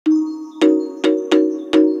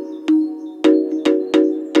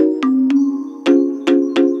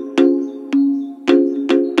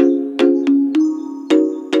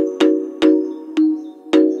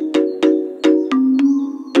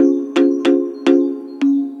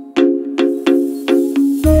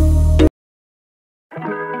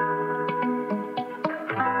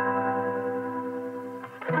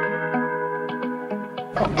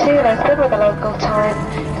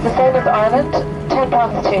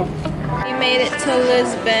We made it to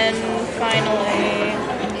Lisbon finally.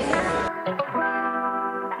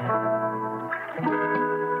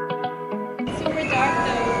 It's super dark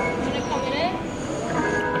though. You wanna come in it?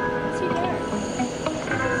 It's too dark.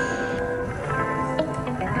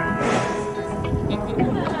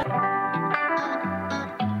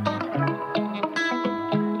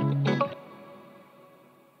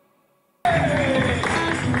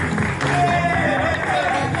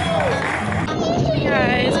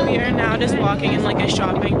 Just walking in like a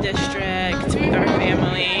shopping district with our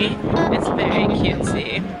family. It's very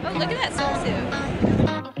cutesy. Oh, look at that swimsuit.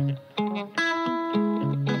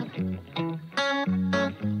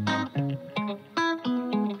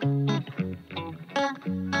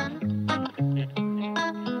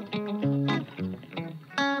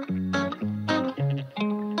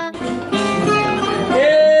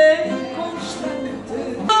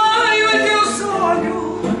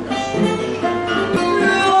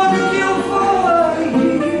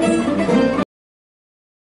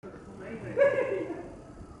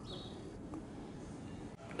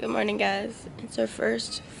 Good morning, guys. It's our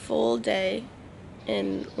first full day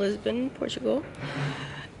in Lisbon, Portugal,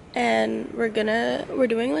 and we're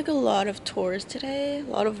doing like a lot of tours today, a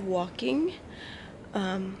lot of walking,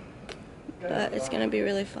 but it's gonna be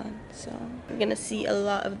really fun. So we're gonna see a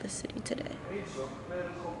lot of the city today.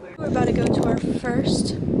 We're about to go to our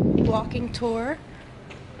first walking tour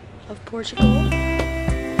of Portugal.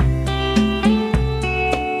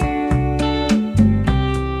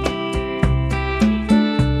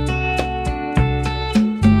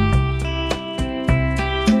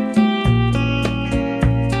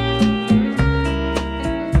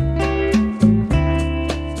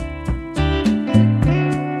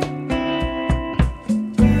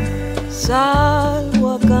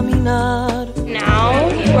 Now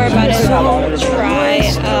we're about to try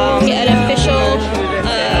an official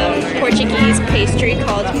Portuguese pastry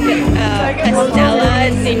called pastela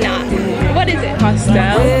de nata. What is it?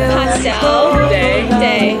 Pastel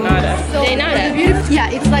de nata. Yeah,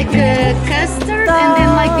 it's like a custard and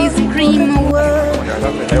then like this cream.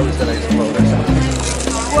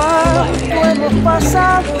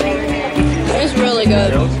 It's really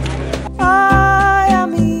good.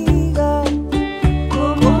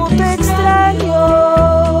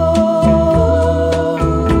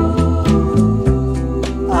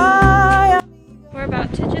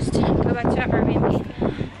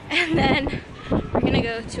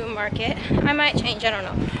 To a market. I might change, I don't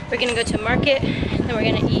know. We're gonna go to a market, then we're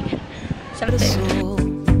gonna eat some food.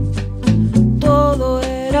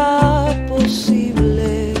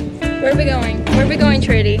 Where are we going? Where are we going,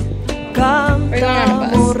 Trudy? We're going on a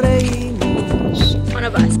bus. On a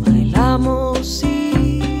bus. Bailamos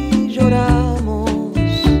y lloramos.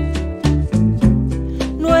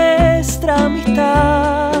 Nuestra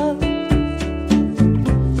amistad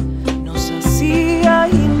nos hacía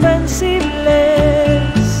invencibles.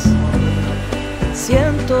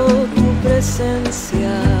 Siento tu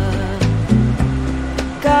presencia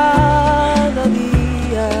cada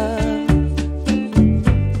día,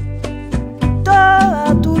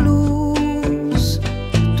 toda tu luz,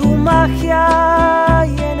 tu magia y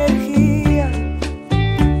energía,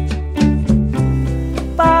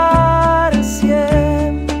 para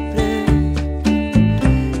siempre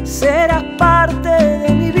serás parte de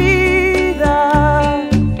mi vida.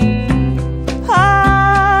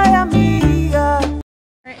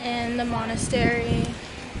 Monastery,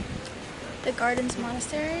 the Gardens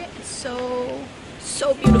Monastery. It's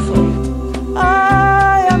so beautiful.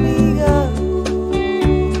 Ay, amiga,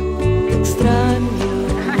 extraño.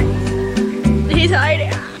 He's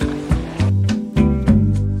hiding.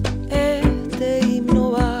 Este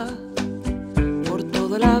himno va por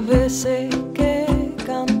todas las veces que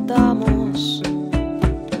cantamos.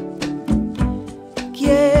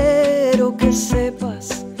 Quiero que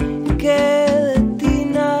sepas que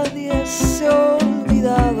se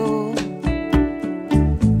olvidado,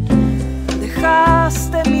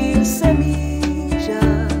 dejaste mil semillas.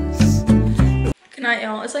 Good night,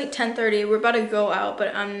 y'all. It's like 10:30. We're about to go out,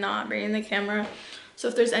 but I'm not bringing the camera. So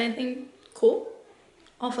if there's anything cool,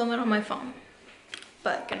 I'll film it on my phone.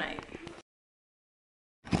 But good night.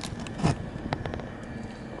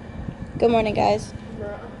 Good morning, guys.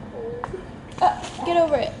 Get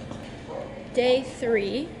over it. Day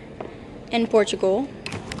 3 in Portugal.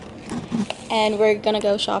 And we're gonna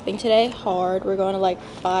go shopping today hard. We're going to like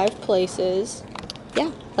 5 places.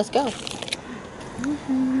 Yeah, let's go.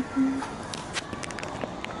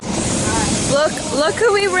 Look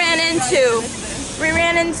who we ran into. We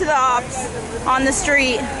ran into the ops on the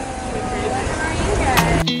street.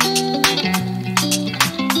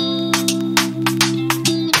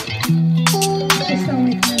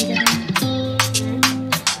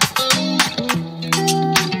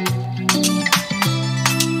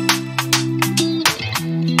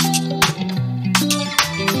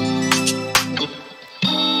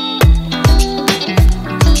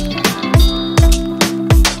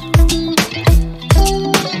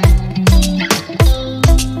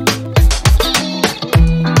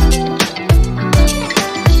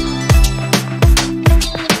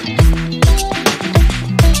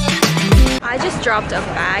 I just dropped a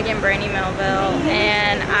bag in Brandy Melville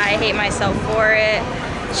and I hate myself for it.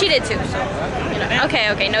 She did too, so, you know.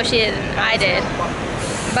 Okay, no she didn't, I did.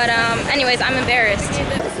 But anyways, I'm embarrassed.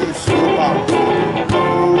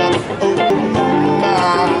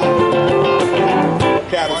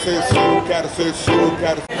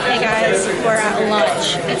 Hey guys, we're at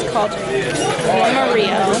lunch. It's called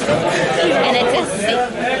Ramiro, and it's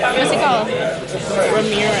what's it called?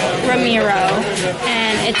 Ramiro,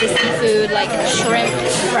 and it's a seafood like shrimp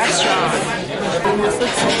restaurant.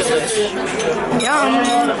 Yum.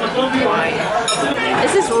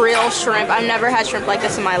 This is real shrimp. I've never had shrimp like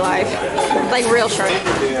this in my life. Like real shrimp.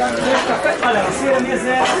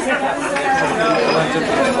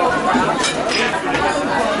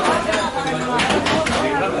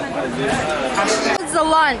 It's the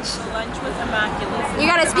lunch. Lunch was immaculate. You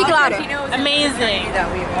gotta speak louder. Amazing.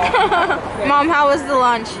 Mom, how was the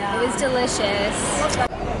lunch? It was delicious.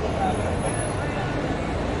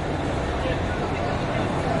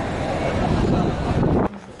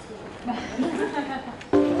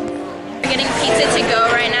 We're getting pizza to go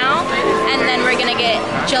right now, and then we're gonna get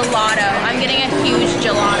gelato. I'm getting a huge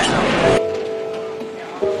gelato.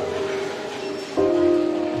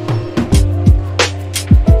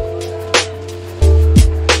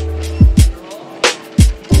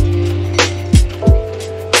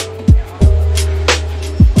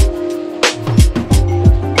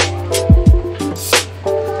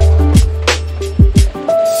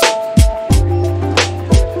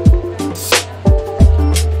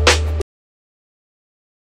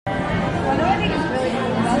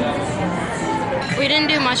 We didn't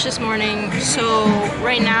do much this morning, so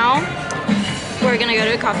right now we're gonna go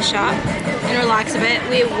to a coffee shop and relax a bit.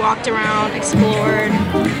 We walked around, explored.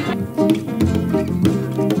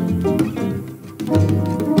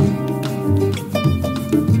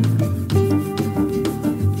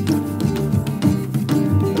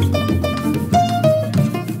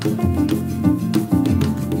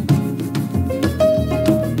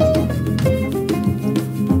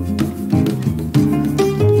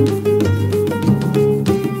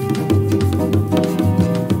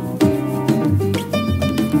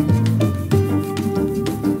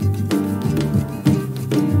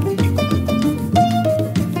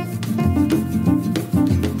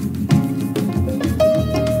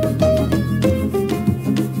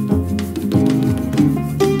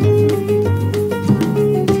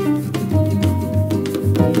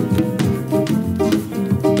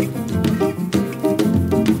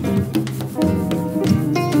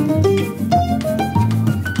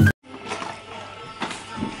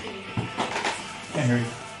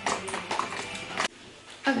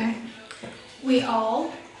 Okay, we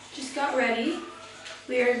all just got ready.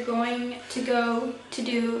 We are going to go to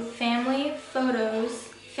do family photo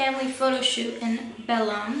shoot in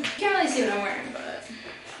Bellum. You can't really see what I'm wearing, but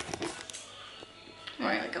I'm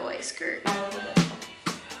wearing like a white skirt.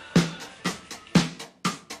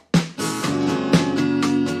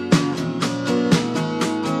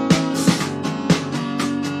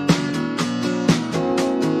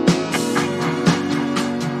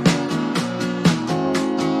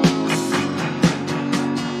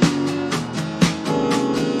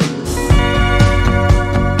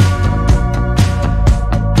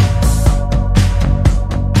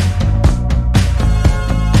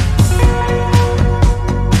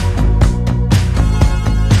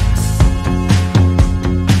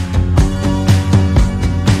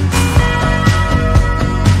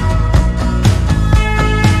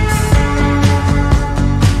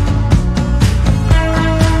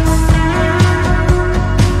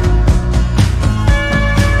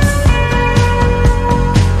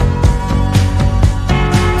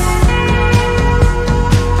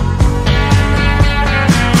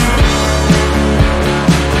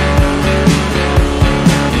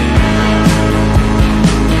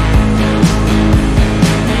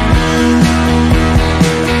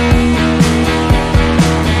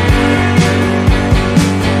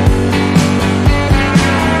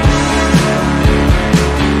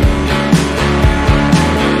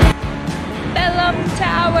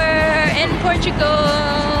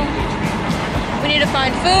 Portugal. We need to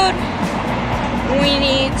find food. We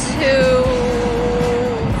need to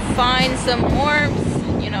find some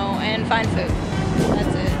warmth, you know, and find food.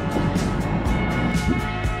 That's it.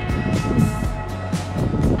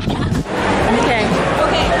 Okay,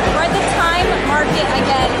 we're at the time market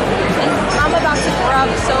again, and I'm about to grub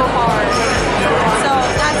so hard. So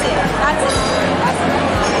that's it. Let's go.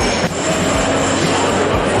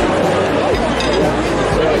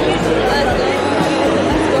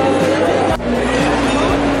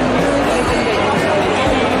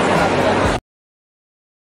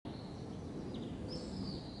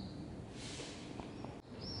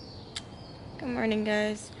 Good morning,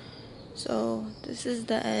 guys. So this is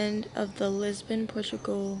the end of the Lisbon,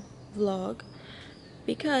 Portugal vlog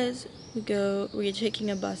because we're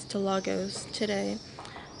taking a bus to Lagos today.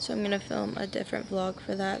 So I'm gonna film a different vlog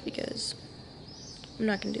for that because I'm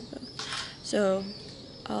not gonna do both. So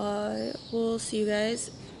we'll see you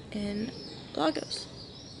guys in Lagos.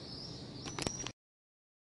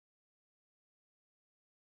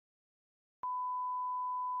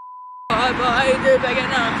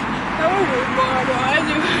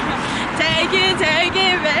 Take it,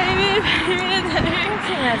 baby, baby, take it.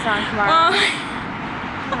 Sing that song tomorrow.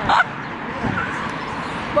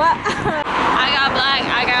 What? I got black,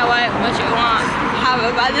 I got white, what you want? Have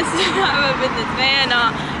a businessman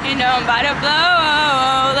on, you know I'm about to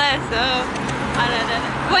blow, let's go.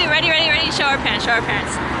 Wait, ready, show our parents,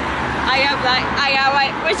 I got black, I got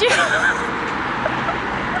white, what you want?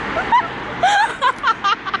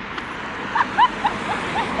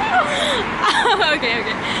 Okay,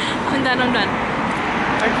 I'm done.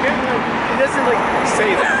 I can't, like, it doesn't, like, say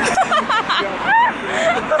that.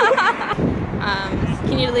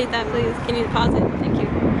 Can you delete that, please? Can you pause it? Thank you.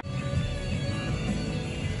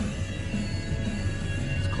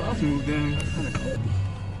 Clouds moved in. Kind of cold.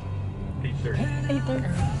 8:30.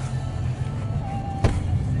 8:30.